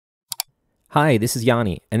Hi, this is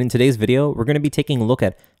Yanni, and in today's video, we're going to be taking a look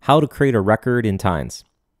at how to create a record in Tines.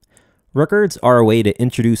 Records are a way to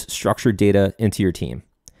introduce structured data into your team.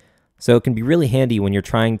 So it can be really handy when you're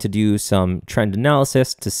trying to do some trend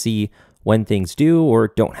analysis to see when things do or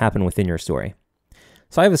don't happen within your story.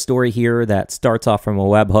 So I have a story here that starts off from a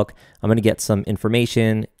webhook. I'm going to get some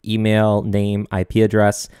information, email, name, IP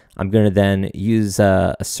address. I'm going to then use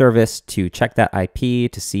a service to check that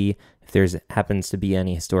IP to see if there's happens to be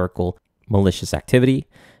any historical malicious activity.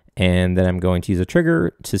 And then I'm going to use a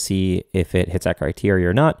trigger to see if it hits that criteria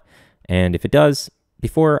or not. And if it does,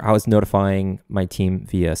 before I was notifying my team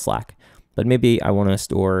via Slack, but maybe I want to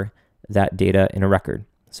store that data in a record.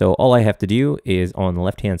 So all I have to do is on the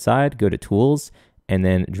left-hand side, go to Tools, and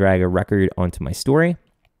then drag a record onto my story.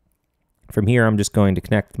 From here, I'm just going to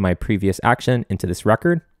connect my previous action into this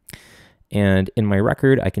record. And in my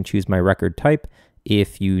record, I can choose my record type.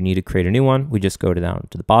 If you need to create a new one, we just go down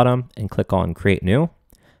to the bottom and click on Create New.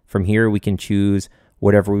 From here, we can choose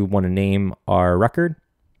whatever we want to name our record.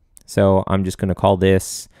 So I'm just going to call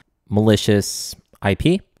this malicious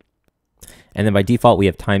IP. And then by default, we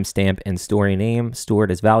have timestamp and story name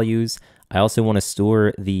stored as values. I also want to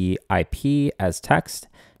store the IP as text.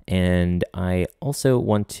 And I also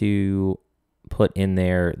want to put in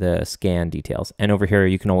there the scan details. And over here,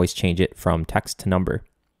 you can always change it from text to number.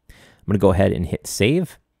 I'm going to go ahead and hit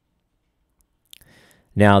save.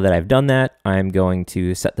 Now that I've done that, I'm going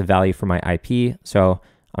to set the value for my IP. So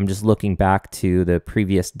I'm just looking back to the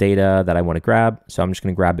previous data that I want to grab. So I'm just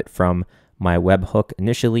going to grab it from my webhook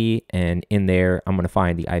initially. And in there, I'm going to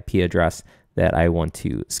find the IP address that I want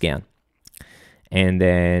to scan. And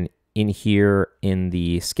then in here in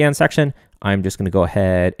the scan section, I'm just going to go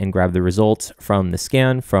ahead and grab the results from the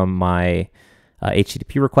scan from my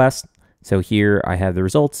HTTP request. So here I have the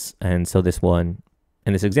results. And so this one,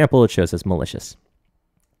 in this example, it shows as malicious.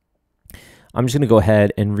 I'm just going to go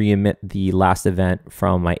ahead and re-emit the last event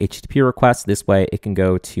from my HTTP request. This way it can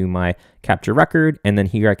go to my capture record. And then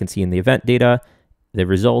here I can see in the event data, the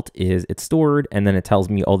result is it's stored, and then it tells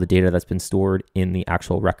me all the data that's been stored in the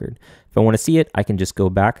actual record. If I want to see it, I can just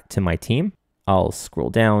go back to my team. I'll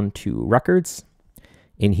scroll down to records.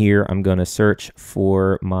 In here, I'm going to search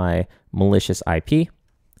for my malicious IP.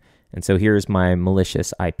 And so here's my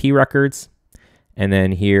malicious IP records. And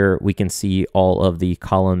then here we can see all of the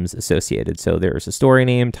columns associated. So there's a story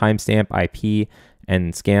name, timestamp, IP,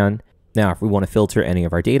 and scan. Now, if we want to filter any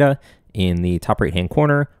of our data, in the top right-hand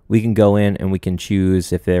corner, we can go in and we can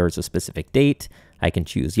choose if there's a specific date. I can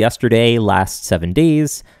choose yesterday, last 7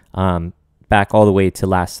 days, back all the way to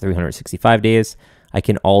last 365 days. I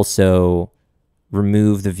can also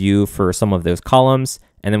remove the view for some of those columns,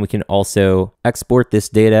 and then we can also export this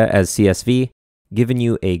data as CSV, giving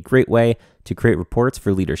you a great way to create reports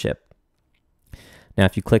for leadership. Now,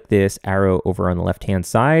 if you click this arrow over on the left-hand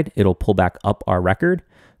side, it'll pull back up our record.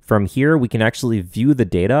 From here, we can actually view the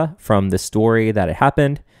data from the story that it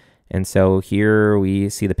happened. And so here we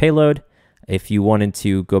see the payload. If you wanted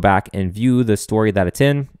to go back and view the story that it's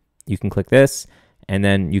in, you can click this. And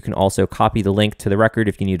then you can also copy the link to the record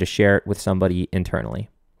if you need to share it with somebody internally.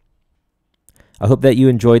 I hope that you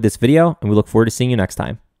enjoyed this video, and we look forward to seeing you next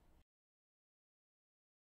time.